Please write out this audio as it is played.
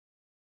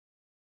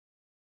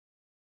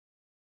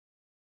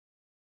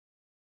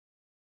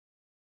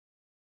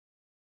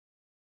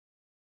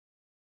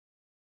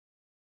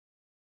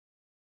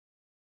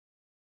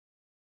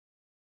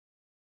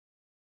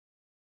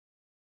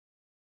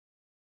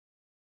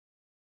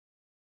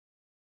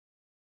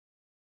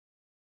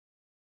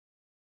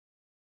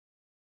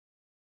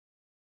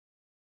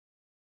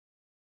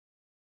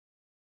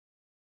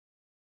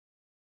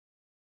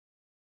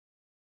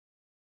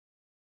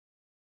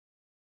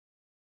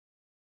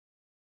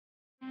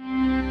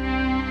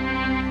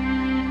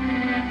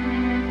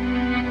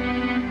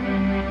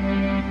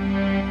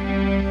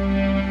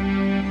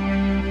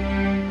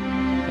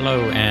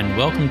and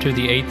welcome to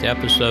the 8th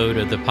episode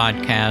of the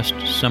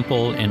podcast,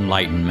 Simple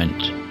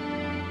Enlightenment.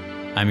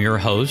 I'm your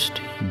host,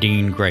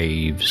 Dean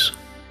Graves.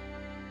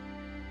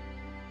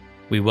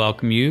 We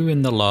welcome you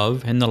in the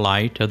love and the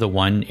light of the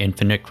one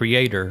infinite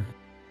Creator.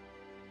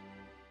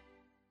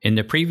 In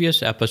the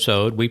previous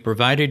episode, we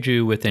provided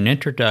you with an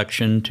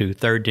introduction to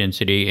third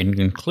density and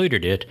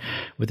concluded it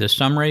with a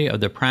summary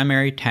of the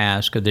primary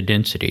task of the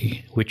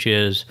density, which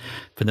is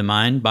for the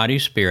mind, body,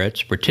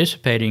 spirits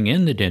participating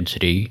in the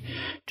density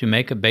to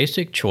make a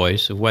basic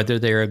choice of whether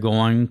they are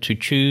going to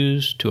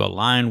choose to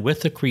align with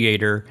the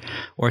Creator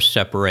or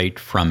separate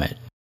from it.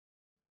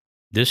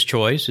 This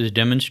choice is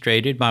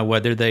demonstrated by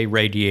whether they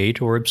radiate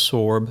or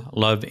absorb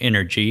love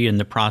energy in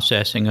the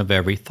processing of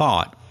every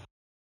thought.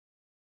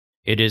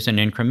 It is an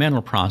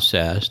incremental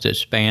process that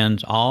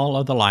spans all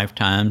of the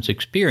lifetimes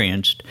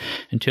experienced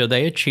until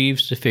they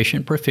achieve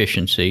sufficient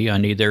proficiency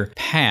on either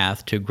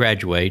path to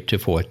graduate to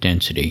fourth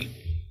density.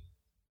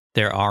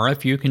 There are a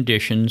few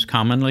conditions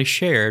commonly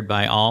shared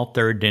by all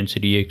third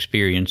density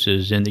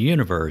experiences in the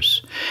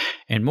universe,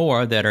 and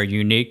more that are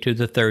unique to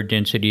the third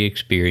density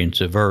experience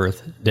of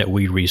Earth that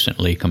we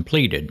recently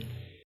completed.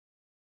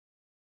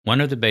 One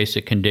of the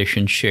basic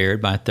conditions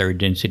shared by third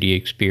density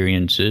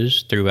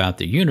experiences throughout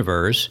the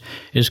universe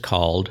is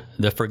called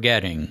the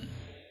forgetting.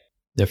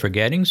 The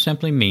forgetting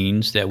simply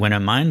means that when a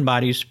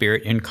mind-body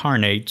spirit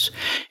incarnates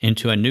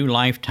into a new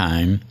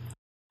lifetime,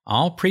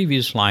 all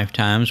previous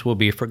lifetimes will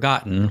be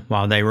forgotten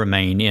while they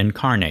remain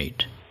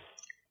incarnate.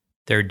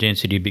 Third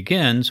density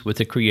begins with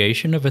the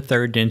creation of a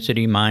third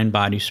density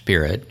mind-body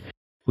spirit,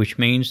 which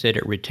means that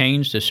it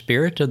retains the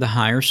spirit of the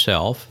higher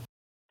self,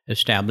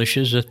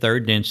 establishes a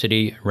third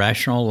density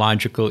rational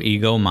logical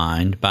ego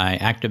mind by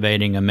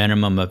activating a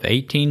minimum of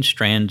 18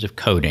 strands of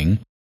coding,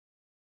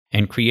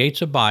 and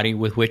creates a body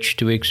with which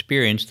to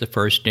experience the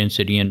first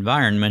density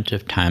environment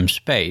of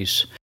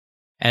time-space,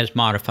 as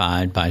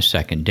modified by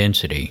second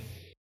density.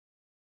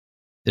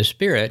 The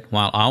spirit,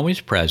 while always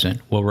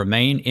present, will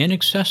remain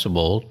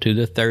inaccessible to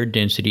the third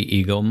density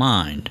ego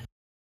mind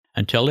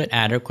until it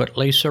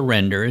adequately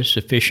surrenders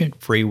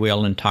sufficient free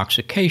will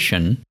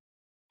intoxication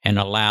and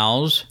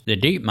allows the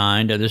deep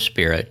mind of the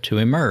spirit to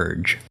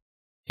emerge.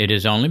 It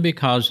is only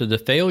because of the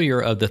failure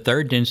of the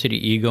third density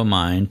ego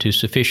mind to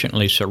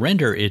sufficiently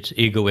surrender its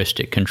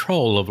egoistic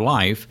control of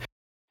life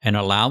and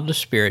allow the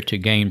spirit to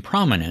gain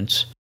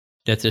prominence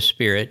that the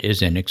spirit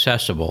is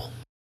inaccessible.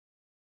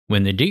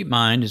 When the deep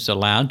mind is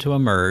allowed to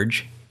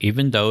emerge,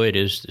 even though it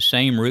is the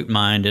same root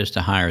mind as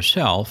the higher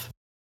self,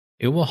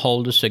 it will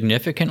hold a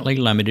significantly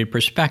limited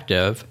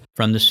perspective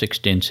from the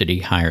sixth density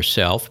higher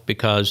self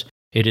because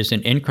it is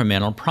an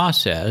incremental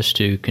process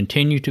to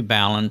continue to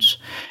balance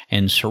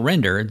and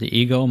surrender the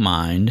ego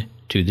mind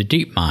to the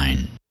deep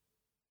mind.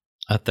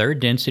 A third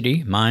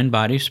density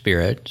mind-body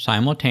spirit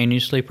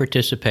simultaneously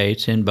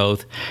participates in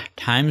both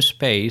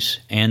time-space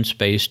and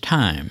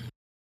space-time.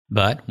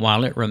 But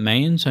while it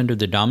remains under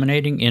the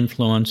dominating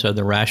influence of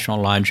the rational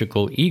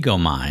logical ego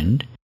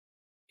mind,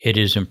 it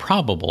is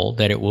improbable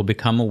that it will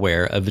become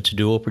aware of its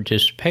dual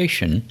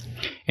participation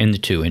in the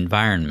two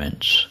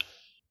environments.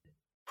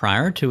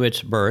 Prior to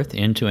its birth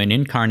into an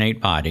incarnate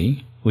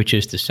body, which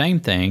is the same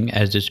thing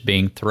as its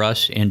being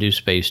thrust into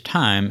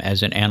space-time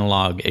as an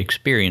analog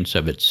experience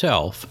of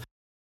itself,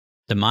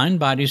 the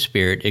mind-body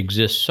spirit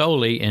exists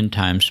solely in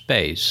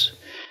time-space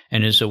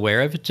and is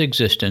aware of its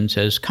existence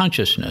as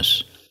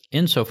consciousness,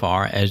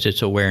 insofar as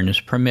its awareness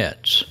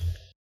permits.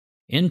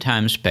 In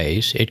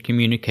time-space, it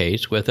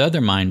communicates with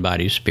other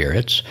mind-body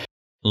spirits,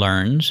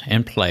 learns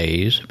and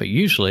plays, but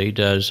usually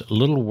does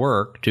little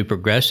work to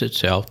progress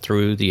itself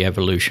through the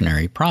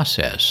evolutionary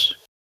process.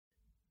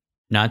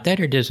 Not that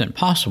it isn't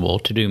possible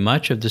to do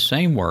much of the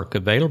same work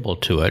available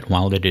to it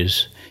while it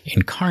is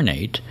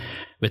incarnate,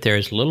 but there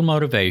is little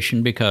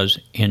motivation because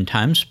in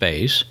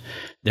time-space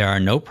there are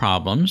no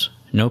problems,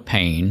 no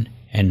pain,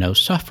 and no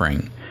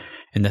suffering,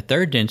 and the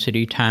third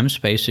density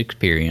time-space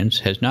experience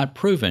has not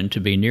proven to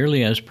be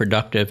nearly as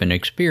productive an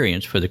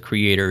experience for the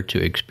Creator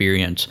to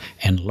experience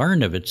and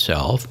learn of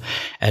itself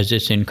as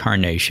its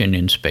incarnation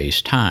in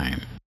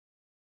space-time.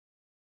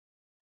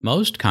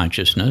 Most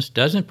consciousness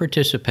doesn't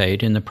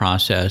participate in the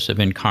process of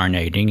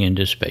incarnating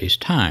into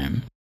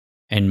space-time,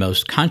 and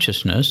most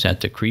consciousness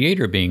at the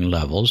Creator being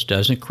levels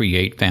doesn't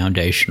create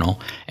foundational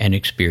and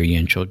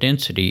experiential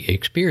density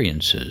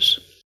experiences.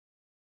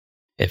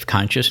 If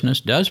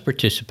consciousness does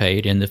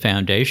participate in the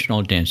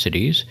foundational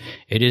densities,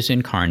 it is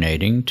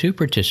incarnating to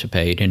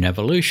participate in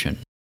evolution,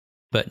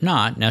 but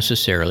not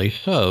necessarily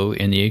so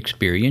in the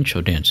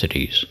experiential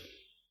densities.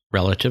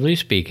 Relatively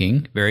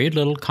speaking, very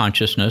little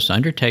consciousness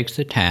undertakes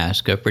the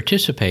task of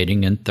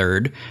participating in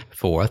third,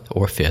 fourth,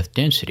 or fifth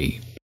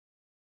density.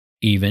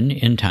 Even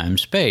in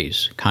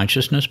time-space,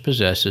 consciousness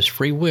possesses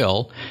free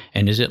will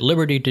and is at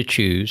liberty to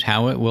choose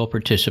how it will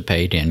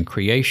participate in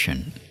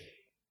creation.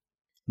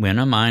 When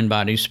a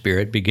mind-body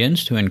spirit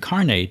begins to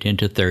incarnate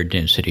into third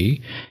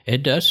density,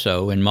 it does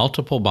so in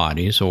multiple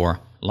bodies or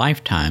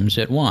lifetimes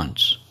at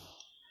once.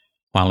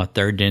 While a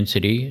third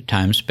density,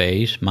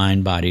 time-space,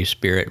 mind-body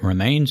spirit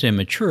remains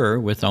immature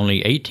with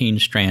only 18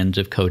 strands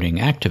of coding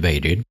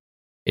activated,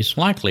 it's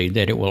likely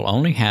that it will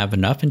only have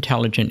enough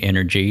intelligent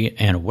energy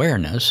and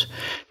awareness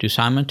to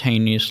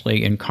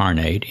simultaneously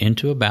incarnate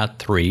into about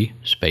 3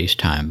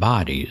 space-time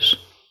bodies.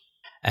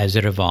 As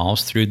it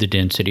evolves through the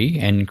density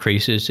and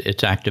increases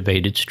its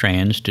activated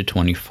strands to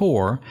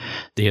 24,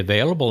 the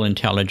available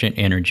intelligent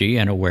energy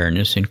and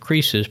awareness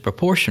increases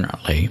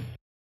proportionately,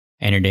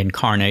 and it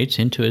incarnates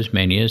into as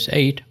many as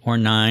 8 or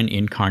 9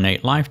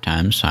 incarnate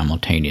lifetimes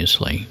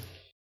simultaneously.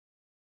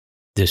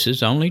 This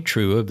is only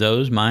true of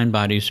those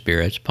mind-body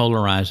spirits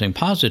polarizing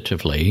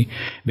positively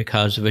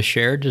because of a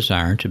shared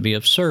desire to be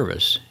of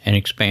service and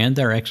expand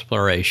their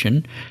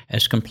exploration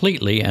as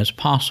completely as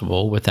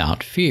possible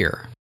without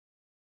fear.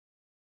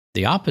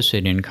 The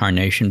opposite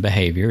incarnation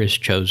behavior is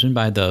chosen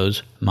by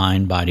those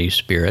mind-body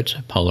spirits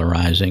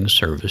polarizing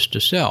service to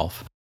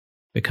self,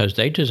 because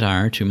they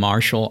desire to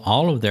marshal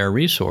all of their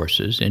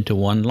resources into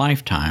one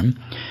lifetime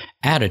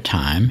at a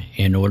time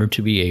in order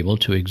to be able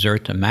to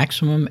exert the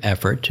maximum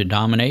effort to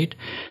dominate,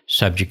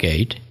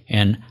 subjugate,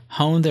 and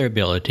hone their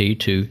ability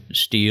to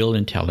steal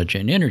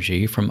intelligent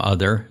energy from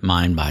other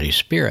mind-body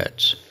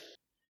spirits.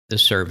 The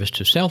service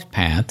to self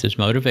path is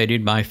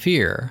motivated by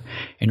fear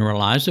and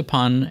relies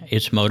upon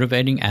its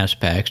motivating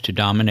aspects to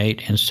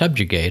dominate and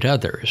subjugate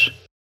others.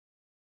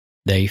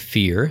 They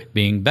fear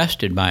being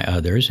bested by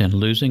others and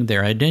losing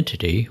their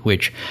identity,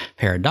 which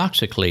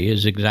paradoxically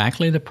is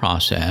exactly the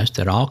process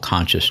that all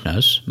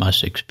consciousness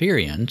must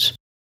experience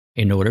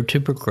in order to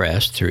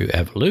progress through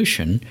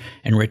evolution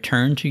and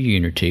return to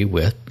unity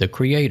with the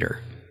Creator.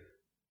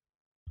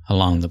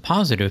 Along the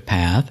positive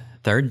path,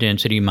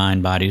 third-density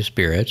mind-body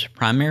spirits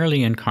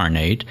primarily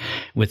incarnate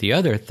with the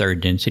other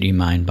third-density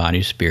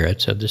mind-body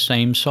spirits of the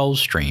same soul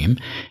stream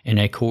in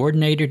a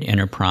coordinated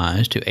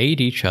enterprise to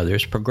aid each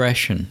other's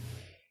progression.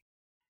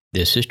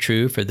 This is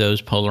true for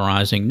those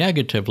polarizing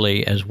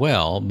negatively as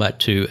well, but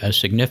to a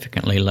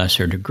significantly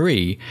lesser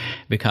degree,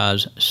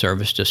 because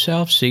service to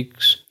self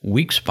seeks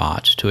weak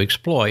spots to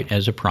exploit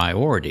as a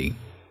priority.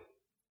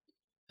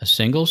 A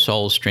single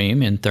soul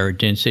stream in third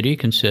density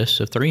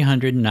consists of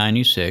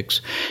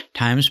 396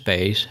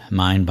 time-space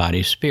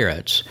mind-body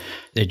spirits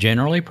that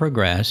generally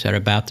progress at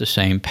about the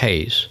same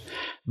pace,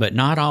 but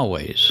not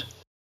always.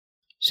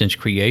 Since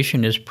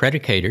creation is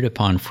predicated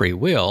upon free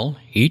will,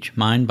 each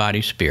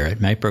mind-body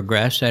spirit may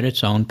progress at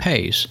its own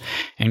pace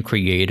and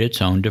create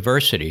its own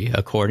diversity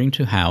according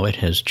to how it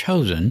has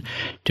chosen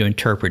to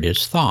interpret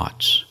its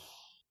thoughts.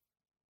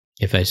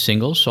 If a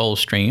single soul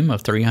stream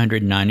of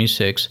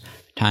 396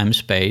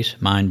 time-space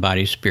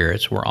mind-body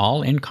spirits were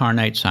all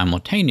incarnate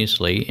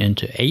simultaneously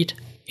into 8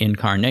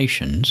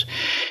 incarnations,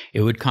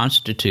 it would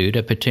constitute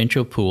a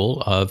potential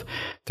pool of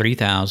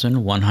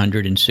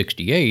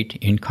 3,168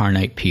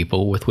 incarnate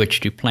people with which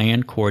to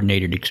plan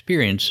coordinated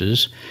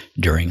experiences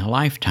during a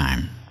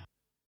lifetime.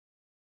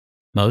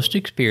 Most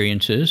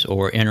experiences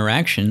or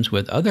interactions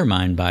with other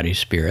mind-body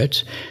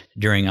spirits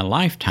during a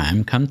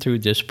lifetime come through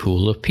this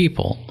pool of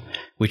people,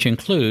 which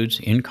includes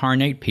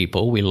incarnate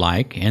people we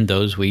like and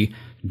those we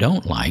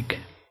don't like.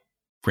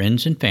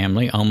 Friends and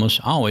family almost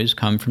always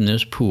come from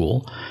this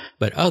pool,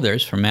 but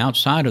others from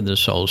outside of the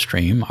soul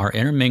stream are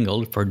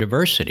intermingled for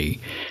diversity,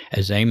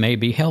 as they may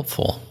be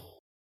helpful.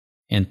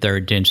 In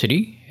third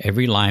density,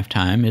 every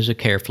lifetime is a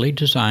carefully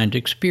designed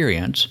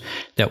experience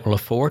that will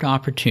afford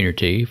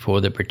opportunity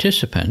for the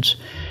participants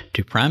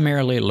to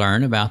primarily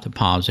learn about the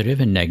positive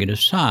and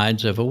negative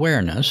sides of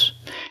awareness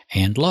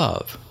and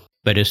love,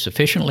 but is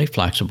sufficiently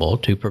flexible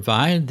to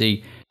provide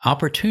the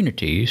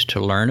opportunities to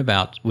learn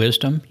about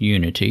wisdom,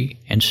 unity,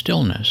 and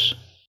stillness.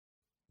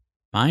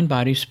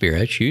 Mind-body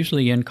spirits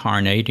usually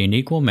incarnate in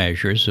equal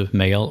measures of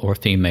male or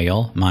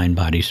female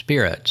mind-body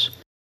spirits.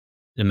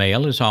 The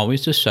male is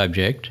always the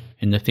subject,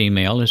 and the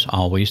female is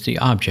always the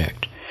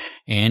object.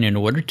 And in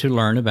order to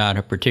learn about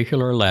a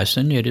particular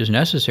lesson, it is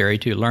necessary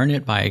to learn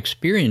it by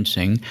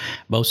experiencing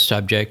both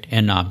subject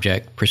and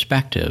object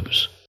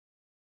perspectives.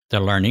 The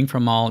learning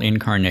from all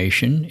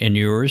incarnation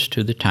inures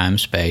to the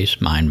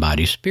time-space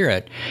mind-body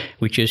spirit,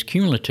 which is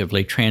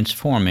cumulatively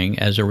transforming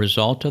as a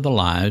result of the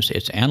lives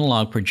its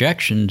analog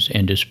projections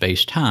into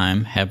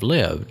space-time have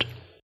lived.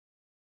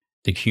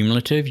 The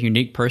cumulative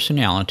unique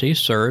personality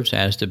serves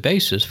as the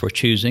basis for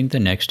choosing the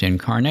next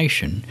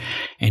incarnation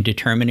and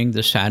determining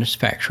the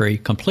satisfactory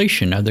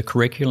completion of the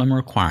curriculum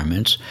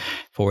requirements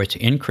for its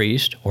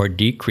increased or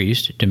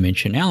decreased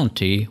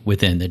dimensionality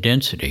within the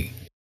density.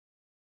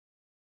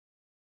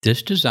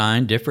 This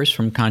design differs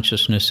from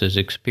consciousness's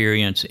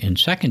experience in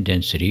second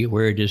density,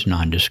 where it is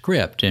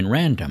nondescript and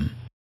random.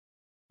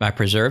 By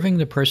preserving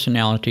the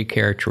personality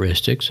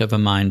characteristics of a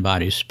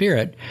mind-body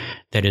spirit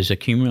that is a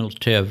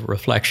cumulative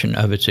reflection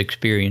of its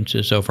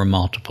experiences over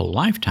multiple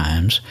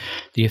lifetimes,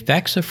 the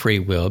effects of free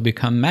will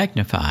become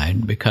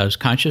magnified because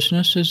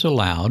consciousness is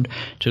allowed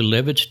to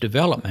live its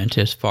development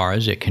as far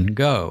as it can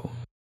go.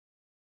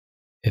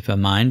 If a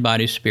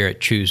mind-body spirit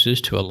chooses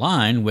to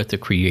align with the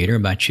Creator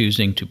by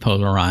choosing to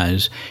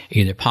polarize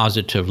either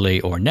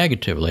positively or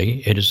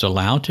negatively, it is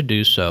allowed to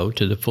do so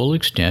to the full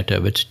extent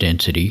of its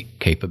density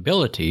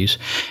capabilities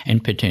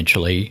and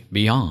potentially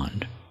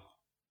beyond.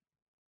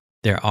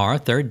 There are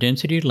third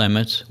density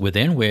limits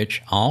within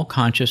which all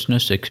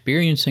consciousness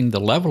experiencing the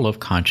level of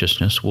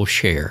consciousness will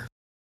share.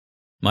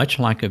 Much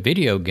like a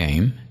video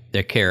game,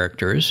 the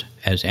characters,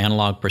 as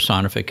analog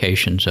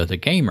personifications of the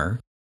gamer,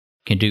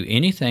 can do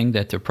anything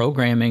that the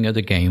programming of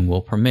the game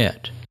will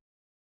permit.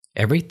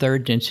 Every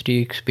third density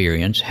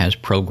experience has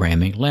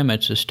programming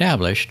limits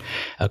established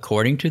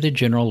according to the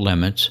general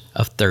limits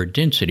of third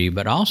density,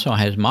 but also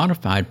has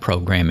modified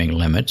programming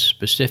limits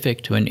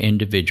specific to an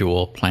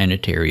individual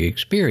planetary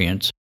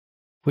experience,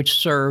 which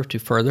serve to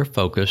further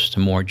focus the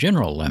more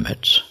general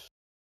limits.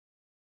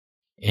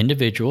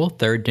 Individual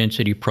third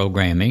density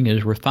programming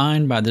is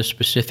refined by the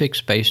specific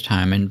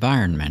space-time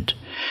environment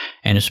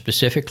and a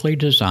specifically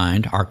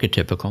designed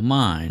archetypical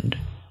mind.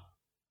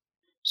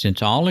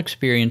 Since all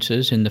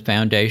experiences in the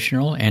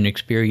foundational and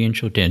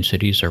experiential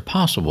densities are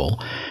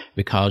possible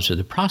because of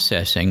the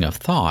processing of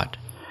thought,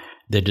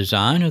 the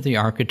design of the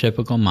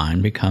archetypical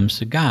mind becomes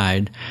the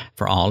guide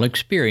for all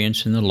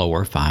experience in the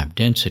lower 5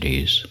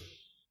 densities.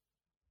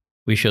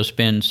 We shall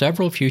spend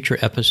several future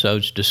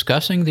episodes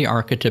discussing the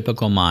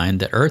archetypical mind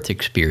that Earth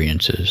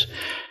experiences,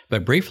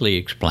 but briefly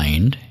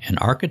explained, an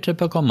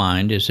archetypical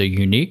mind is a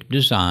unique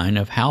design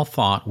of how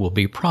thought will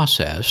be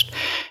processed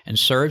and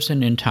serves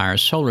an entire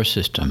solar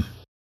system.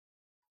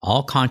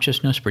 All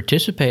consciousness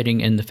participating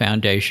in the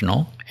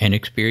foundational and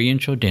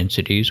experiential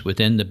densities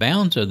within the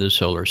bounds of the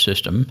solar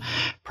system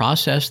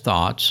process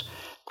thoughts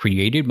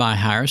created by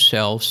higher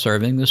selves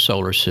serving the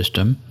solar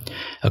system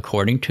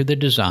according to the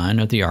design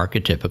of the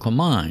archetypical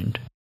mind.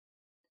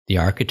 The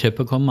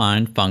archetypical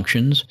mind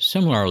functions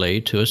similarly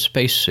to a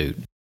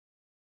spacesuit.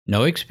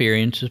 No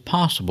experience is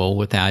possible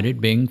without it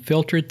being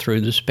filtered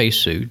through the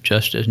spacesuit,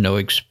 just as no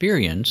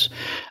experience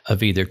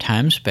of either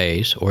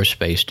time-space or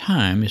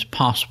space-time is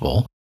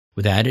possible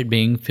without it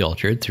being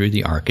filtered through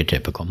the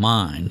archetypical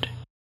mind.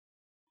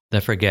 The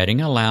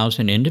forgetting allows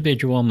an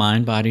individual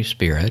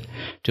mind-body-spirit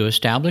to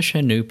establish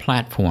a new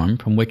platform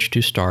from which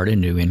to start a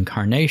new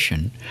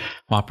incarnation,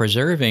 while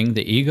preserving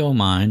the ego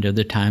mind of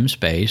the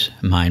time-space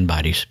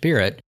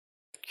mind-body-spirit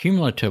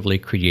cumulatively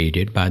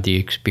created by the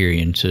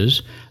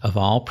experiences of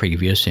all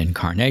previous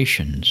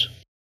incarnations.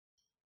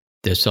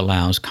 This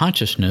allows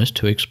consciousness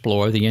to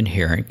explore the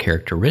inherent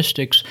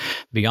characteristics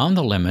beyond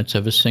the limits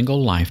of a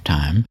single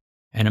lifetime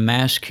and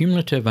amass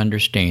cumulative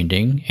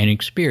understanding and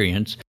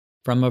experience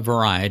from a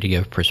variety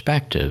of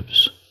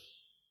perspectives.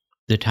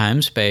 The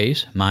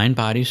time-space,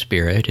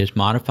 mind-body-spirit is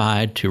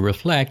modified to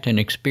reflect an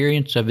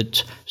experience of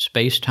its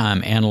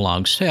space-time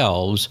analog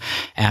selves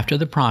after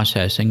the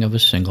processing of a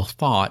single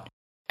thought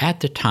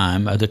at the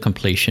time of the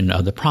completion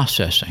of the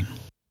processing.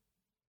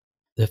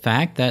 The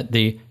fact that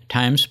the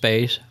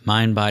time-space,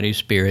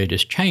 mind-body-spirit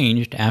is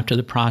changed after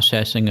the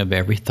processing of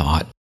every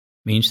thought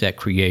means that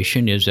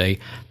creation is a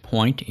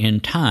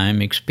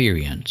point-in-time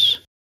experience.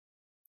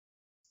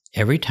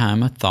 Every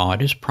time a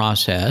thought is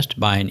processed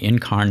by an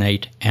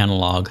incarnate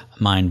analog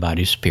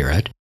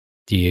mind-body-spirit,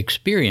 the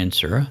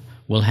experiencer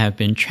will have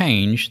been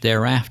changed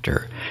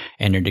thereafter,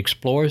 and it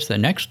explores the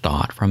next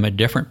thought from a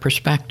different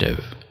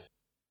perspective.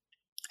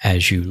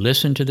 As you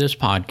listen to this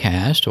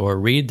podcast or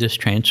read this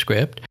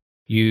transcript,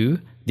 you,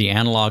 the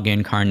analog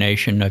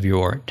incarnation of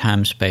your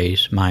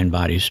time-space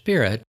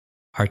mind-body-spirit,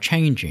 are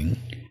changing,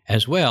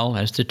 as well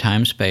as the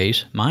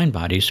time-space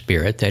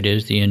mind-body-spirit that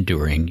is the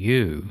enduring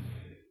you.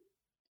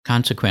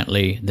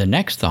 Consequently, the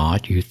next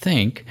thought you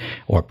think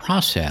or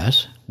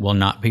process will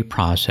not be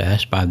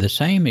processed by the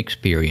same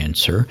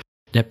experiencer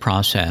that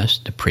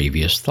processed the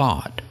previous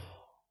thought.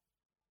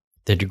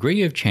 The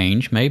degree of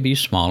change may be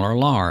small or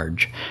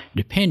large,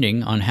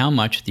 depending on how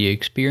much the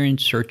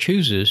experiencer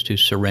chooses to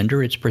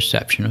surrender its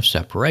perception of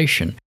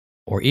separation,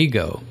 or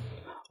ego,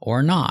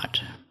 or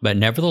not, but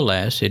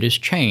nevertheless it is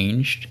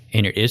changed,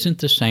 and it isn't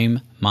the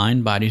same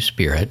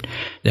mind-body-spirit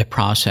that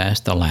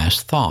processed the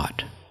last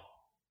thought.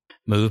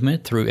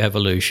 Movement through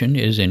evolution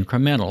is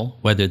incremental,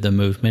 whether the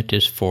movement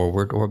is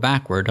forward or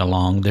backward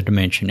along the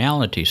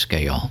dimensionality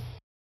scale.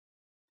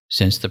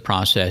 Since the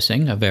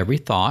processing of every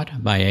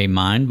thought by a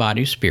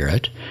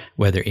mind-body-spirit,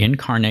 whether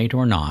incarnate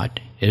or not,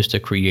 is the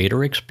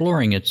creator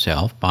exploring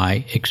itself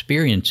by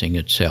experiencing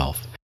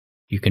itself,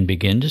 you can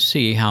begin to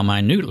see how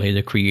minutely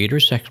the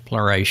creator's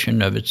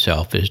exploration of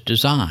itself is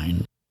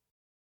designed.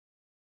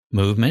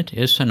 Movement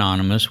is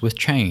synonymous with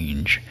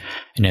change,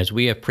 and as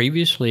we have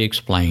previously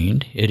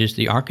explained, it is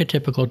the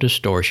archetypical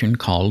distortion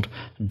called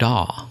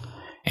Da,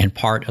 and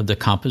part of the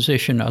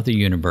composition of the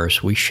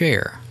universe we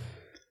share.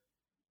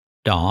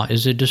 Da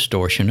is a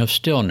distortion of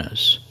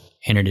stillness,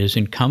 and it is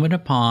incumbent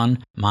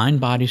upon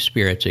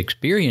mind-body-spirits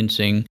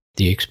experiencing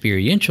the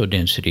experiential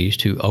densities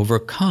to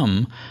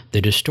overcome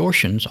the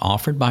distortions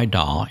offered by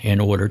Da in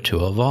order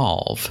to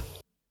evolve.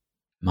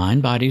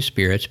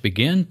 Mind-body-spirits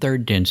begin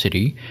third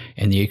density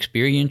and the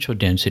experiential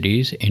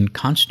densities in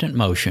constant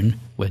motion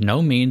with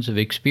no means of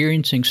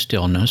experiencing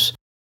stillness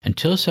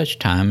until such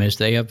time as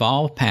they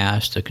evolve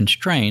past the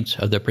constraints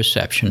of the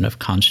perception of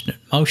constant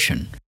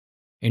motion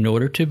in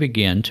order to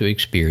begin to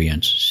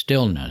experience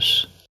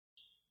stillness.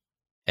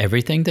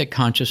 Everything that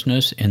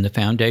consciousness in the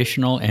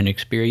foundational and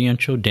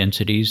experiential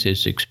densities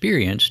is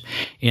experienced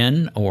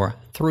in or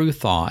through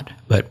thought,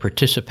 but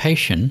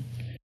participation,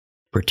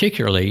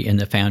 particularly in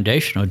the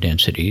foundational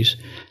densities,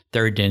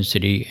 third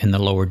density, and the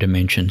lower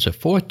dimensions of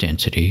fourth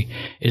density,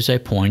 is a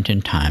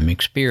point-in-time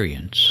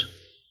experience.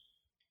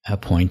 A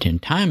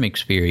point-in-time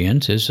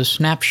experience is a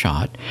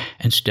snapshot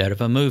instead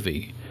of a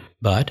movie,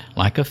 but,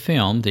 like a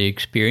film, the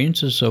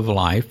experiences of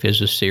life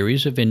is a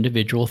series of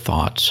individual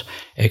thoughts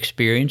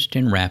experienced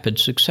in rapid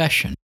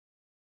succession.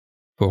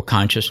 For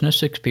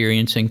consciousness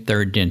experiencing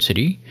third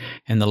density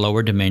and the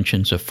lower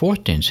dimensions of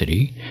fourth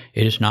density,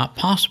 it is not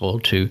possible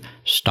to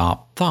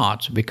stop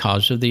thoughts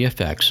because of the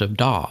effects of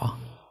Da.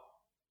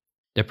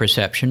 The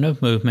perception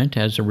of movement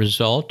as a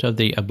result of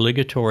the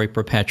obligatory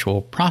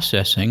perpetual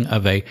processing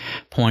of a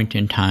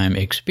point-in-time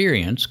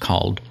experience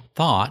called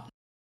thought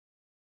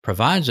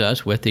provides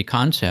us with the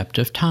concept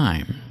of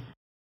time.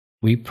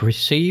 We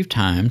perceive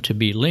time to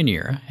be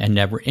linear and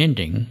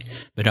never-ending,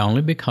 but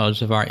only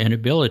because of our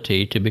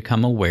inability to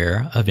become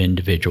aware of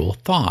individual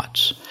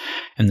thoughts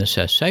and the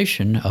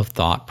cessation of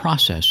thought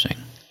processing.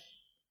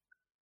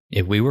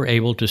 If we were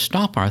able to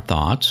stop our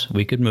thoughts,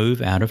 we could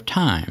move out of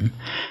time,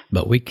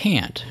 but we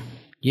can't.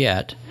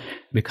 Yet,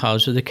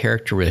 because of the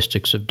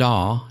characteristics of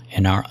Da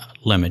and our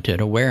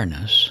limited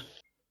awareness.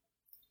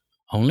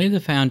 Only the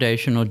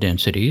foundational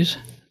densities,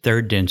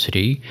 third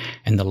density,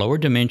 and the lower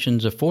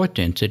dimensions of fourth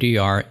density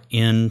are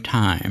in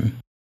time.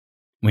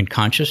 When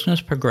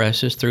consciousness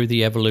progresses through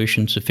the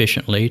evolution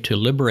sufficiently to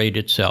liberate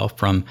itself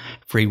from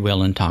free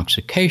will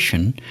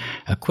intoxication,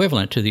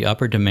 equivalent to the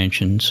upper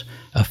dimensions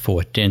of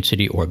fourth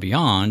density or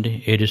beyond,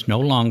 it is no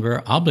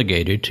longer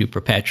obligated to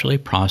perpetually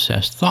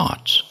process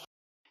thoughts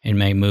and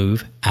may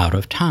move out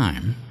of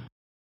time.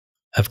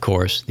 Of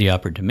course, the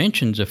upper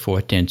dimensions of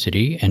fourth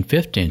density and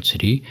fifth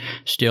density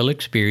still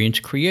experience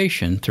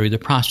creation through the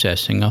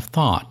processing of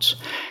thoughts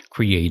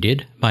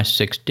created by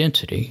sixth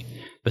density,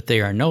 but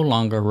they are no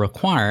longer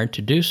required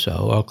to do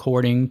so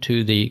according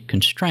to the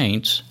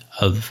constraints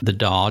of the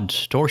Da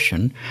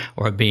distortion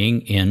or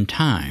being in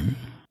time.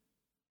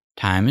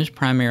 Time is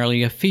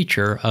primarily a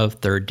feature of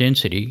third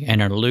density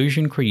and an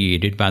illusion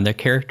created by the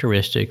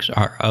characteristics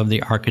of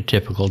the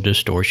archetypical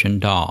distortion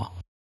Da.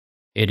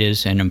 It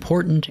is an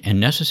important and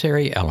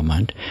necessary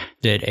element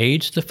that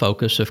aids the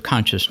focus of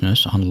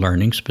consciousness on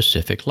learning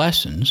specific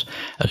lessons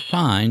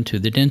assigned to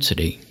the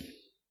density.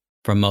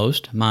 For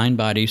most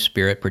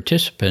mind-body-spirit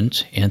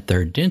participants in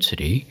third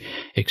density,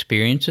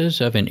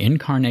 experiences of an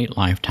incarnate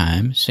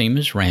lifetime seem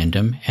as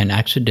random and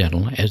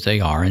accidental as they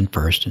are in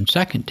first and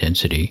second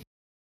density,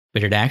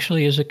 but it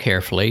actually is a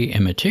carefully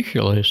and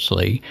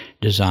meticulously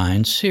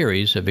designed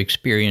series of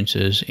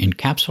experiences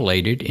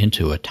encapsulated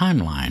into a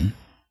timeline.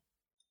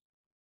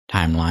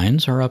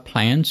 Timelines are a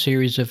planned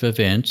series of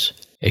events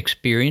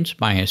experienced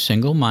by a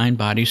single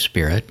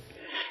mind-body-spirit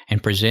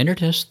and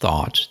presented as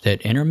thoughts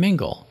that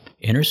intermingle,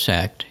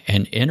 intersect,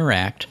 and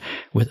interact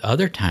with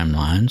other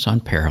timelines on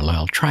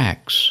parallel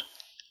tracks.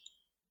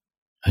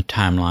 A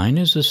timeline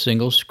is a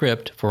single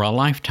script for a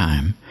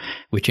lifetime,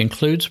 which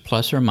includes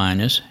plus or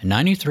minus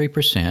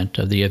 93%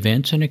 of the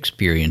events and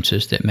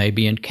experiences that may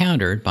be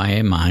encountered by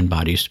a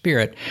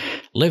mind-body-spirit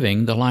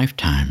living the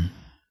lifetime.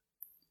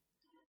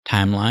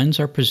 Timelines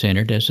are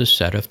presented as a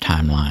set of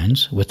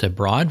timelines with a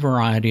broad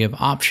variety of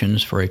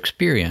options for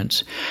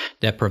experience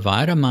that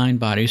provide a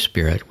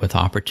mind-body-spirit with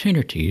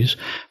opportunities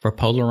for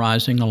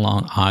polarizing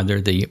along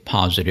either the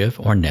positive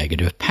or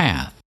negative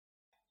path.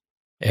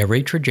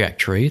 Every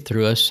trajectory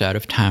through a set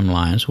of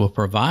timelines will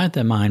provide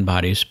the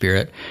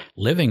mind-body-spirit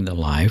living the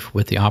life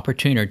with the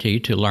opportunity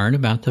to learn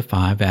about the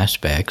 5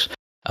 aspects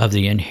of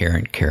the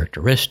inherent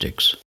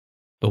characteristics.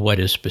 But what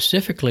is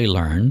specifically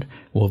learned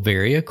will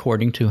vary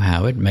according to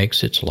how it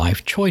makes its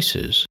life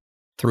choices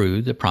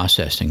through the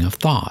processing of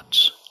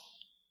thoughts.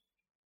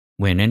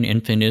 When an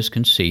infant is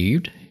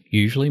conceived,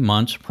 usually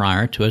months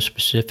prior to a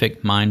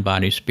specific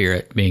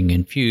mind-body-spirit being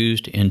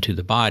infused into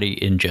the body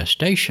in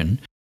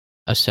gestation,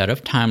 a set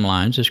of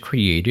timelines is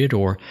created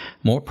or,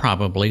 more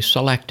probably,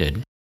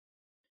 selected.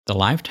 The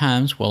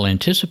lifetimes will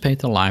anticipate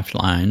the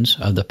lifelines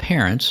of the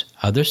parents,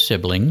 other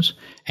siblings,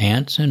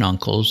 aunts and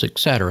uncles,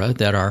 etc.,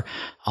 that are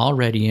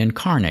already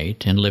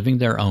incarnate and living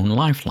their own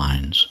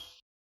lifelines.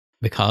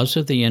 Because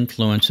of the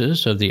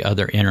influences of the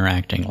other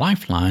interacting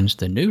lifelines,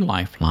 the new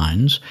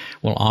lifelines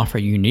will offer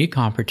unique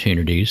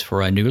opportunities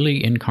for a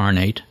newly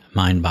incarnate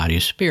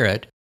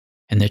mind-body-spirit,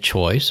 and the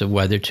choice of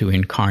whether to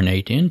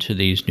incarnate into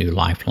these new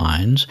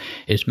lifelines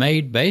is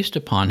made based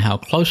upon how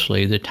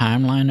closely the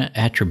timeline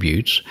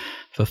attributes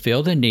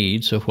fulfill the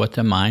needs of what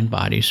the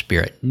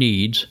mind-body-spirit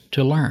needs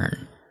to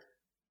learn.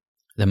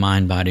 The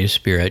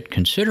mind-body-spirit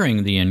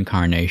considering the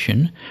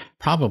incarnation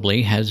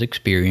probably has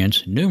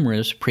experienced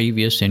numerous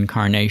previous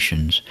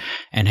incarnations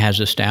and has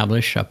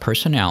established a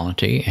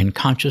personality and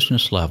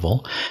consciousness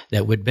level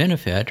that would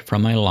benefit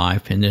from a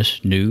life in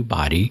this new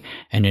body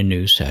and a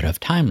new set of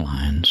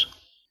timelines.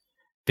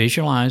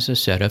 Visualize a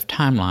set of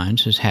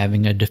timelines as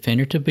having a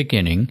definitive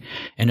beginning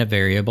and a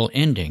variable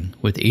ending,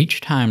 with each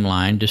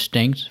timeline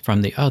distinct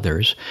from the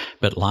others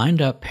but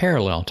lined up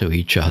parallel to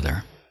each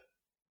other.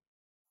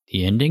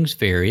 The endings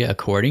vary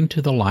according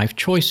to the life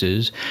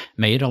choices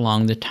made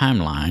along the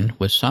timeline,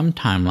 with some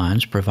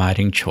timelines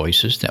providing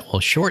choices that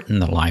will shorten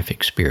the life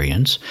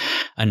experience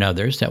and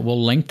others that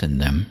will lengthen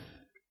them.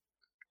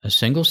 A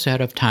single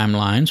set of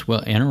timelines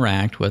will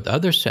interact with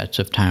other sets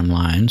of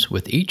timelines,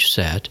 with each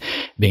set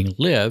being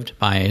lived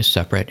by a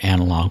separate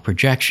analog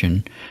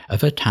projection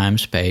of a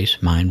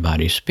time-space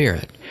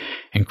mind-body-spirit,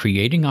 and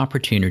creating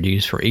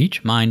opportunities for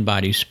each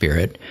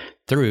mind-body-spirit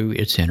through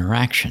its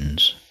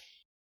interactions.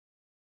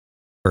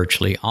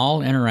 Virtually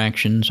all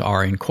interactions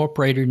are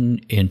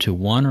incorporated into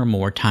one or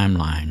more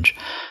timelines,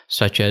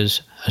 such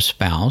as a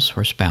spouse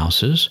or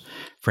spouses,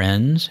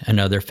 friends,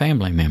 and other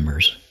family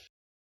members.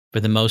 For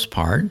the most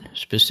part,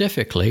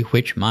 specifically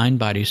which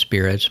mind-body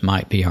spirits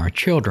might be our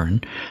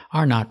children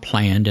are not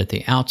planned at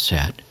the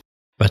outset,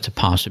 but the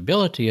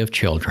possibility of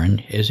children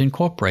is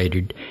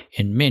incorporated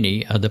in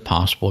many of the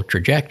possible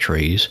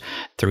trajectories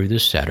through the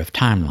set of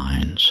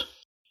timelines.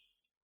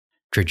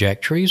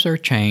 Trajectories are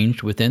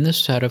changed within the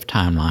set of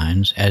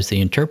timelines as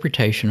the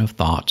interpretation of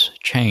thoughts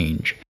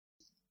change.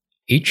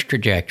 Each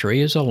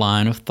trajectory is a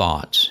line of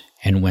thoughts,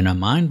 and when a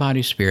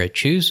mind-body-spirit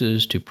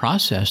chooses to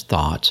process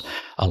thoughts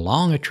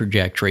along a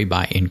trajectory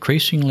by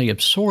increasingly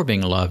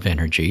absorbing love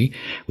energy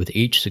with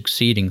each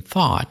succeeding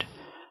thought,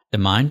 the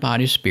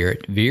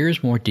mind-body-spirit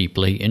veers more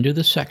deeply into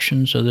the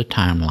sections of the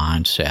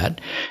timeline set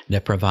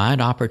that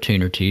provide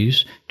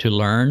opportunities to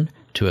learn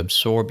to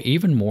absorb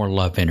even more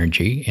love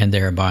energy and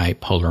thereby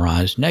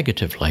polarize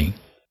negatively.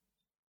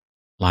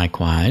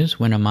 Likewise,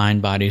 when a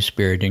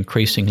mind-body-spirit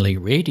increasingly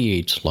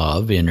radiates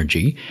love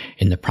energy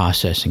in the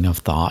processing of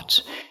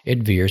thoughts, it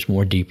veers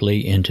more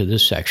deeply into the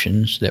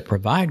sections that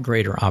provide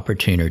greater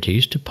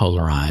opportunities to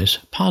polarize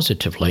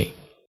positively.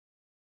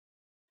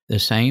 The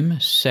same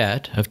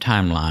set of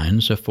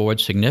timelines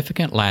affords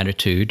significant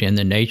latitude in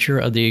the nature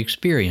of the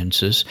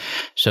experiences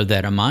so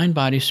that a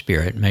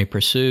mind-body-spirit may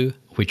pursue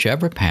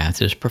whichever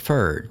path is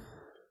preferred.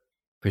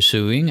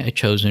 Pursuing a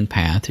chosen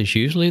path is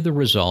usually the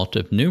result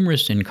of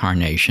numerous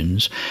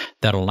incarnations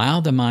that allow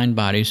the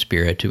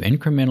mind-body-spirit to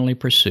incrementally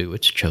pursue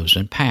its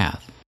chosen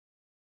path.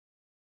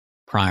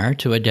 Prior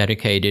to a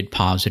dedicated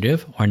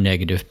positive or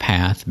negative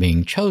path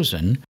being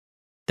chosen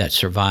that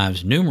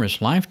survives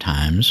numerous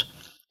lifetimes,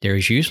 there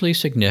is usually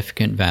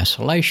significant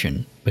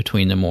vacillation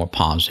between the more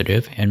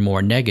positive and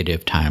more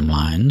negative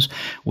timelines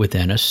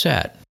within a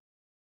set,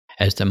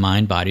 as the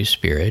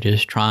mind-body-spirit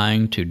is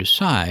trying to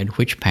decide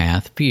which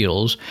path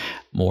feels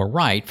more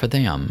right for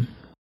them.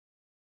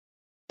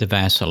 The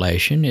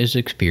vacillation is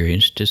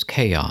experienced as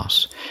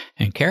chaos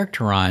and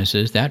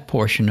characterizes that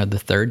portion of the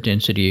third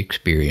density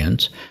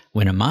experience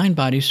when a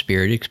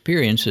mind-body-spirit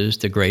experiences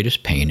the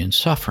greatest pain and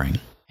suffering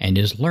and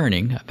is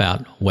learning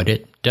about what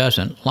it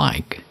doesn't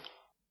like.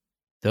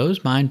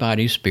 Those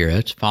mind-body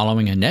spirits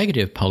following a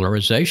negative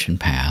polarization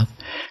path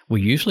will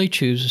usually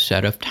choose a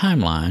set of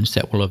timelines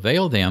that will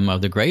avail them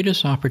of the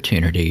greatest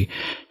opportunity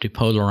to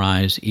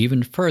polarize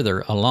even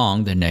further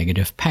along the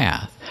negative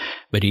path.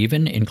 But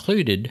even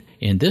included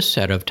in this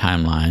set of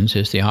timelines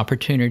is the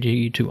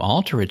opportunity to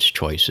alter its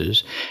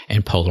choices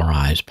and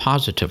polarize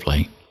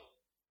positively.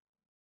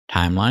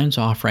 Timelines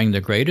offering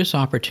the greatest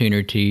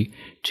opportunity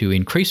to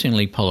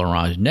increasingly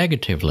polarize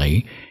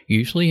negatively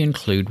usually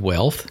include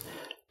wealth,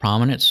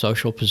 prominent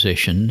social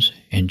positions,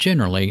 and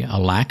generally a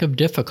lack of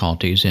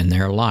difficulties in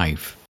their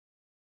life.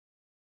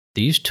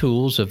 These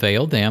tools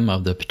avail them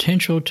of the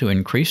potential to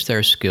increase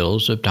their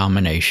skills of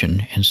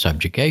domination and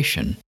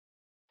subjugation,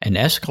 and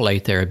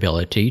escalate their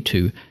ability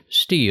to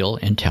steal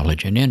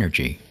intelligent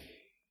energy.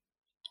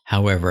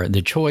 However,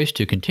 the choice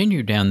to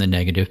continue down the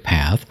negative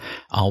path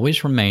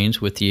always remains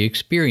with the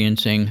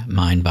experiencing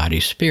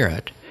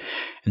mind-body-spirit,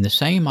 and the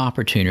same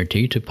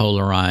opportunity to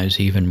polarize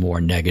even more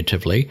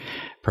negatively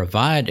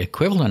provide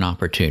equivalent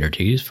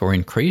opportunities for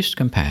increased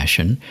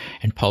compassion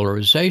and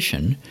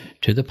polarization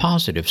to the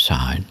positive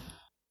side.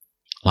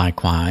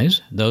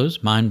 Likewise,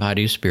 those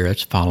mind-body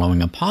spirits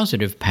following a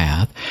positive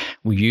path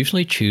will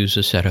usually choose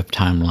a set of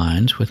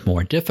timelines with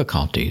more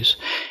difficulties,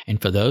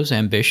 and for those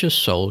ambitious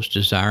souls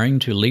desiring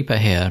to leap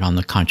ahead on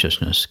the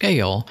consciousness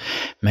scale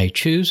may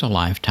choose a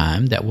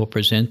lifetime that will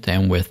present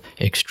them with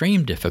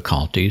extreme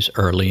difficulties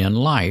early in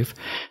life,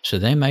 so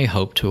they may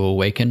hope to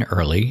awaken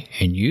early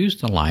and use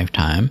the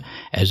lifetime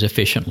as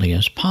efficiently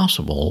as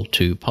possible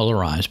to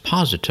polarize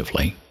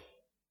positively.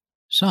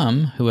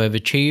 Some who have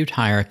achieved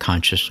higher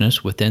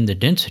consciousness within the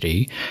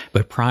density,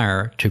 but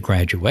prior to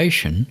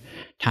graduation,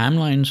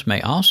 timelines may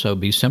also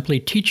be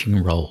simply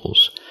teaching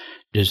roles,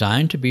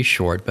 designed to be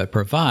short but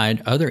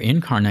provide other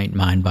incarnate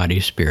mind-body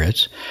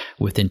spirits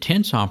with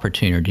intense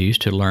opportunities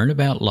to learn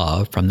about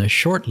love from the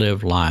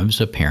short-lived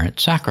lives of parent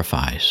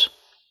sacrifice.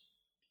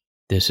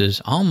 This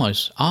is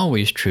almost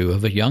always true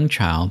of a young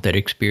child that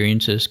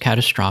experiences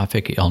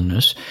catastrophic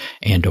illness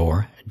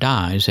and/or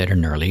dies at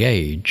an early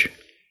age.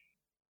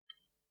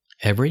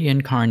 Every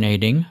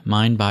incarnating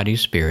mind-body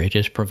spirit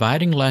is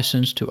providing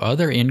lessons to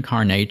other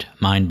incarnate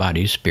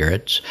mind-body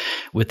spirits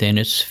within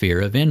its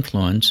sphere of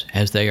influence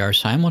as they are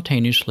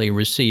simultaneously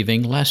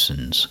receiving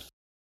lessons.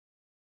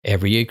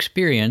 Every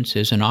experience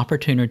is an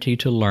opportunity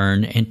to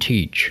learn and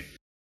teach,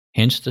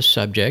 hence the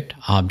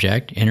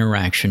subject-object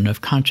interaction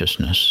of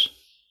consciousness.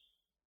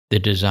 The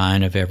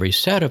design of every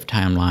set of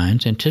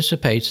timelines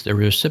anticipates the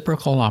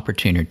reciprocal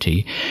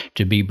opportunity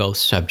to be both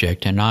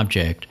subject and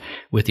object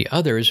with the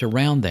others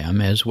around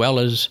them, as well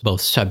as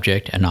both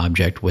subject and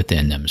object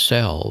within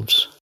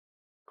themselves.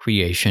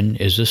 Creation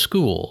is a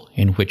school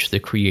in which the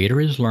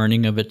Creator is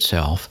learning of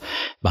itself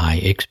by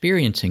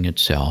experiencing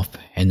itself,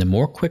 and the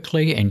more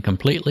quickly and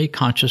completely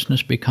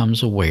consciousness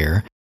becomes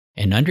aware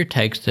and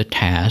undertakes the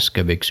task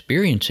of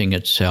experiencing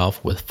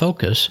itself with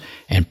focus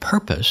and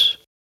purpose,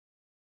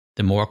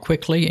 the more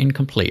quickly and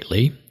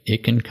completely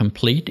it can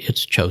complete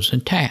its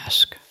chosen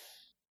task.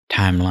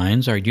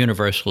 Timelines are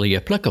universally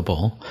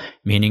applicable,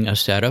 meaning a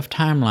set of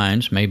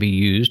timelines may be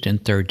used in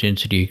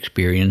third-density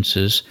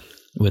experiences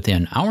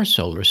within our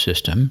solar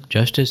system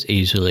just as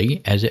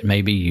easily as it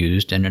may be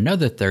used in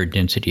another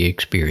third-density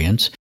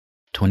experience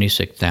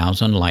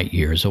 26,000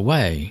 light-years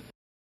away.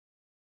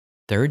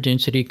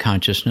 Third-density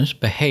consciousness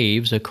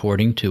behaves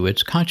according to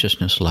its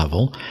consciousness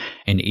level,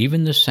 and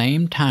even the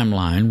same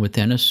timeline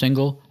within a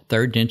single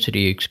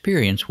third-density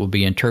experience will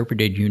be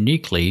interpreted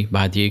uniquely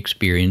by the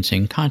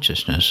experiencing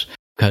consciousness,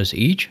 because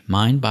each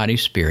mind-body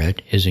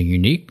spirit is a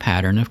unique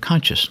pattern of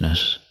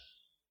consciousness.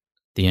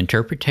 The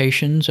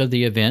interpretations of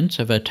the events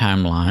of a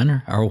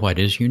timeline are what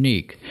is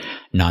unique,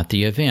 not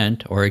the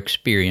event or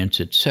experience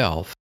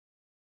itself.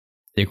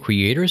 The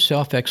Creator's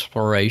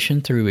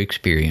self-exploration through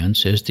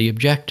experience is the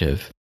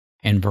objective,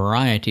 and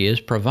variety is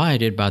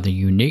provided by the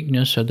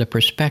uniqueness of the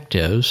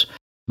perspectives,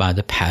 by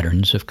the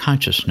patterns of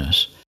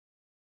consciousness,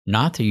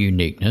 not the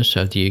uniqueness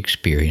of the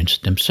experience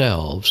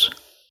themselves.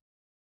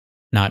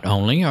 Not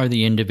only are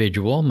the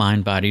individual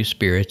mind-body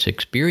spirits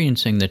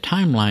experiencing the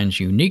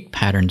timeline's unique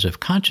patterns of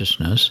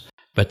consciousness,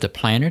 but the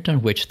planet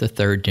on which the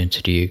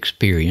third-density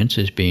experience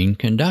is being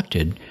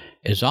conducted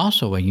is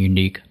also a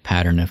unique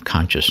pattern of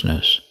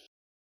consciousness,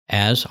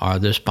 as are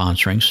the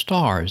sponsoring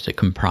stars that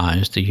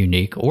comprise the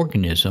unique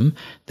organism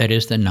that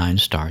is the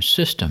nine-star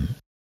system.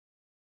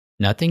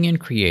 Nothing in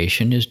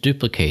creation is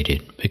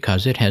duplicated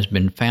because it has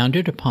been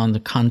founded upon the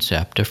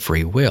concept of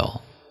free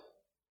will.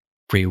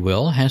 Free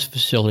will has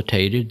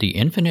facilitated the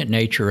infinite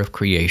nature of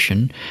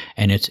creation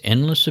and its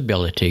endless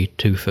ability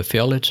to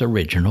fulfill its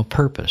original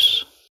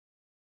purpose.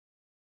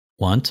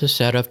 Once a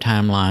set of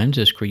timelines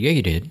is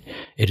created,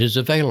 it is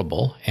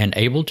available and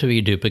able to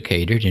be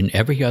duplicated in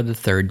every other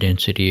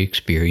third-density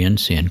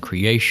experience in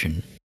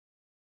creation.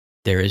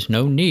 There is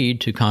no need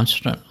to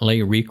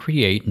constantly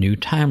recreate new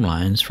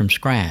timelines from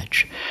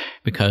scratch,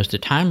 because the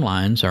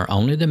timelines are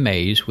only the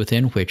maze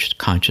within which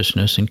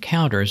consciousness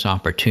encounters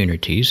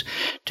opportunities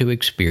to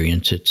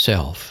experience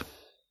itself.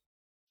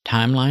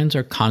 Timelines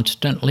are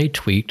constantly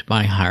tweaked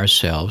by higher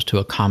selves to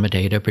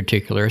accommodate a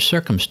particular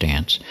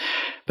circumstance,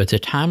 but the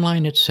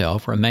timeline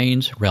itself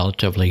remains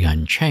relatively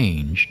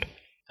unchanged.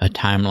 A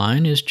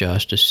timeline is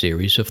just a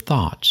series of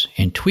thoughts,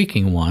 and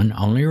tweaking one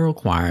only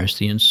requires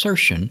the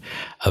insertion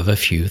of a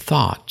few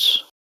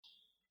thoughts.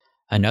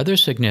 Another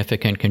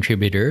significant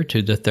contributor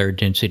to the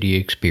third-density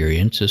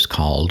experience is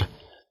called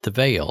the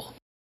veil.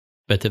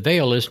 But the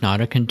veil is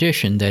not a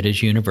condition that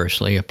is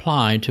universally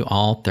applied to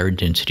all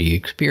third-density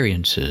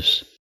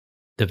experiences.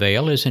 The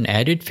veil is an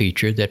added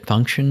feature that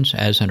functions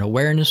as an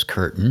awareness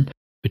curtain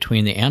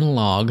between the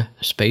analog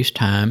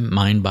space-time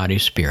mind-body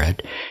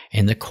spirit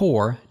and the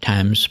core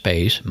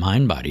time-space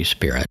mind-body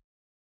spirit.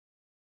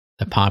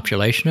 The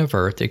population of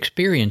Earth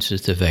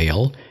experiences the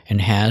veil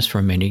and has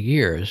for many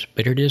years,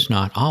 but it has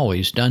not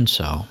always done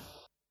so.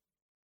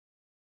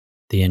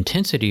 The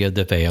intensity of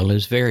the veil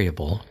is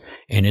variable,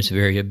 and its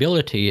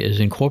variability is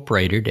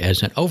incorporated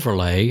as an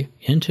overlay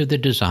into the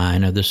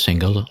design of the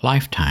single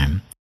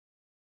lifetime.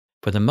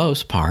 For the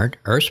most part,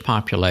 Earth's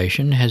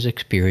population has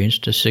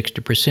experienced a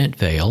 60%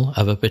 veil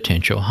of a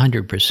potential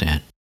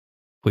 100%,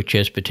 which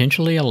has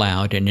potentially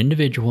allowed an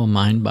individual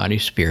mind-body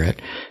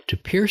spirit to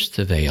pierce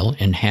the veil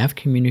and have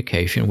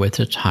communication with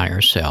its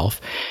higher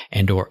self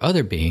and/or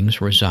other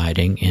beings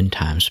residing in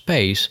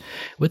time-space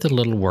with a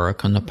little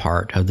work on the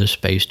part of the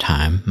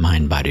space-time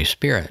mind-body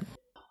spirit.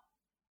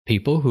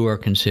 People who are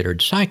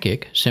considered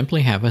psychic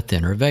simply have a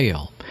thinner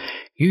veil,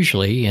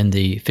 usually in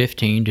the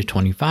 15 to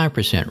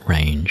 25%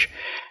 range,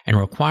 and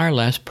require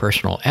less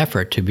personal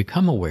effort to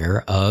become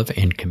aware of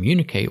and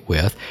communicate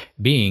with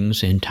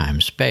beings in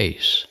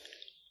time-space.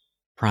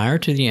 Prior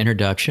to the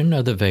introduction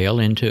of the veil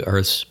into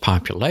Earth's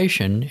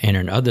population and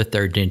in other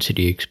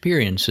third-density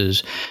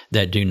experiences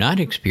that do not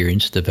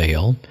experience the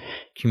veil,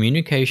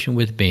 communication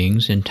with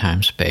beings in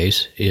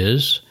time-space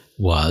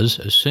was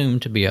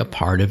assumed to be a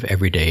part of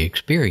everyday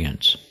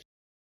experience.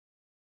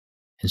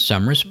 In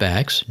some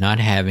respects, not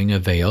having a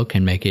veil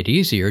can make it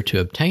easier to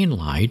obtain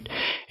light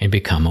and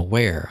become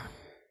aware.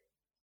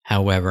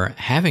 However,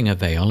 having a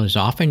veil is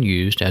often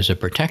used as a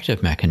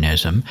protective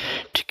mechanism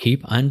to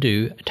keep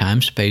undue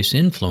time-space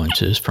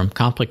influences from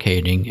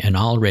complicating an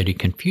already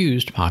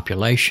confused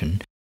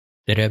population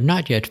that have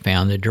not yet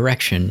found the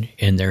direction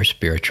in their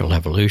spiritual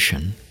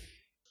evolution.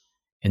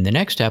 In the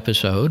next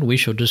episode, we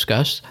shall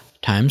discuss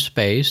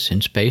time-space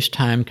and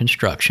space-time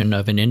construction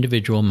of an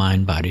individual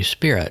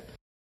mind-body-spirit,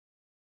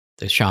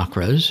 the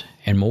chakras,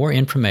 and more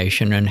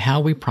information on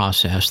how we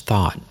process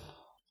thought.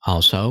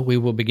 Also, we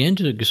will begin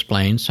to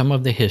explain some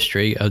of the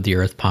history of the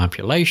Earth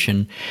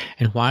population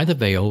and why the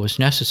veil was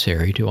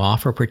necessary to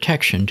offer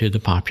protection to the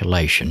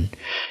population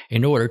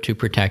in order to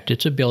protect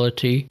its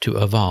ability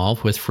to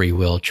evolve with free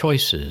will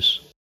choices.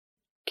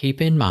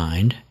 Keep in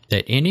mind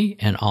that any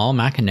and all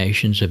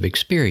machinations of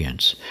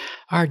experience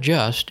are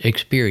just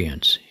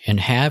experience and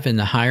have in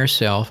the higher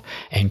self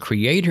and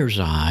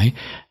Creator's eye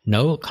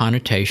no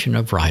connotation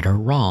of right or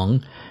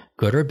wrong,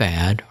 good or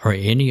bad, or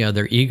any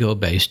other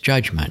ego-based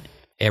judgment.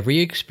 Every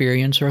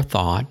experience or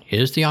thought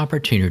is the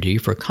opportunity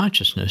for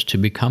consciousness to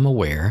become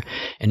aware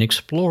and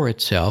explore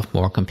itself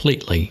more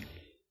completely.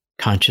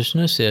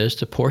 Consciousness is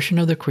the portion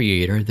of the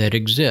Creator that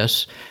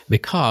exists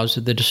because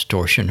of the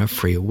distortion of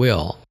free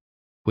will,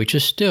 which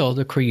is still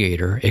the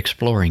Creator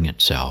exploring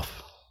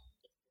itself.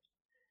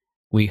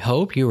 We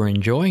hope you are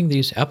enjoying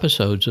these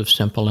episodes of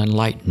Simple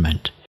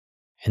Enlightenment,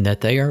 and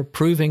that they are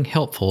proving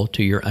helpful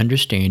to your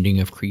understanding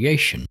of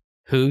creation,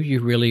 who you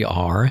really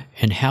are,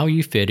 and how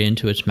you fit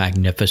into its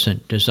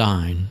magnificent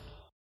design.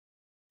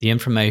 The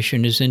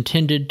information is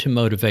intended to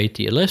motivate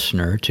the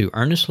listener to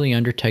earnestly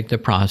undertake the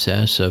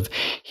process of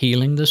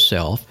healing the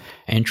self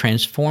and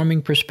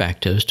transforming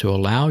perspectives to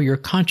allow your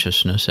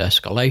consciousness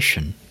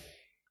escalation.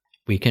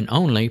 We can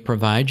only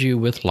provide you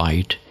with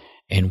light,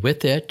 and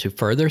with it to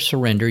further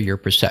surrender your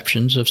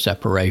perceptions of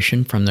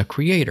separation from the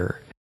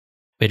Creator.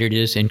 But it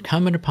is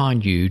incumbent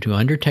upon you to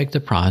undertake the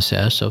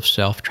process of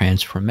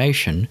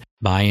self-transformation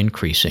by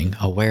increasing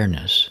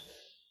awareness.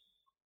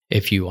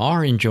 If you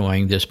are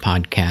enjoying this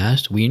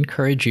podcast, we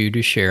encourage you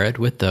to share it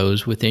with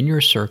those within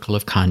your circle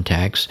of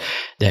contacts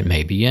that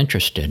may be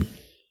interested.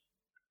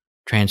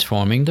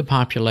 Transforming the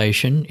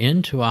population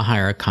into a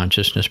higher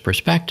consciousness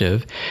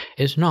perspective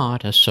is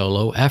not a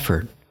solo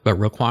effort, but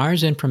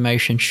requires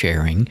information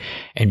sharing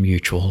and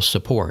mutual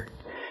support,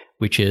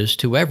 which is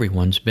to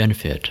everyone's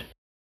benefit.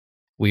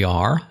 We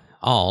are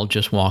all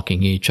just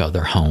walking each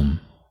other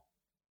home.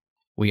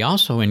 We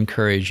also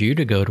encourage you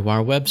to go to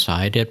our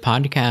website at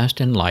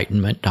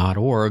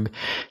podcastenlightenment.org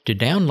to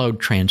download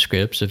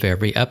transcripts of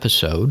every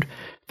episode,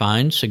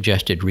 find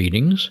suggested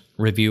readings,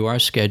 review our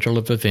schedule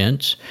of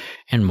events,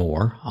 and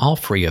more, all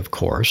free, of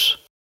course.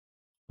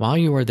 While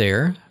you are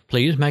there,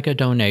 please make a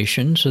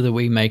donation so that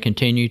we may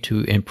continue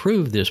to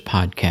improve this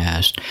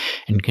podcast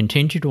and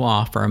continue to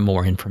offer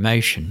more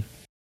information.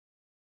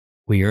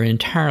 We are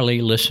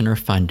entirely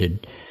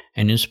listener-funded,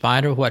 and in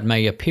spite of what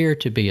may appear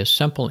to be a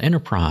simple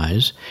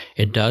enterprise,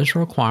 it does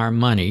require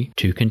money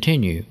to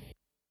continue.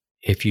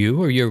 If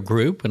you or your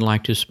group would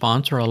like to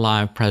sponsor a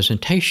live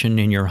presentation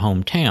in your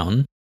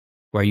hometown,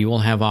 where you will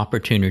have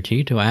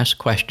opportunity to ask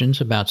questions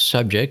about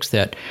subjects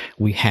that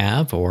we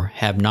have or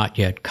have not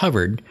yet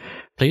covered,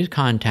 please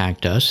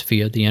contact us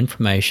via the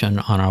information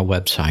on our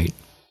website.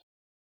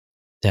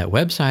 That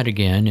website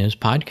again is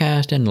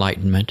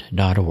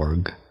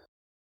podcastenlightenment.org.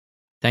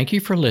 Thank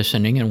you for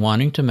listening and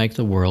wanting to make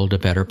the world a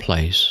better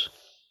place.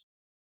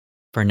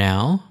 For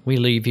now, we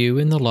leave you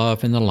in the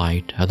love and the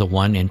light of the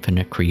one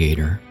infinite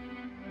Creator.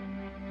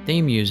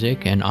 Theme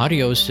music and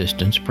audio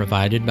assistance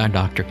provided by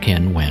Dr.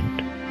 Ken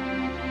Wendt.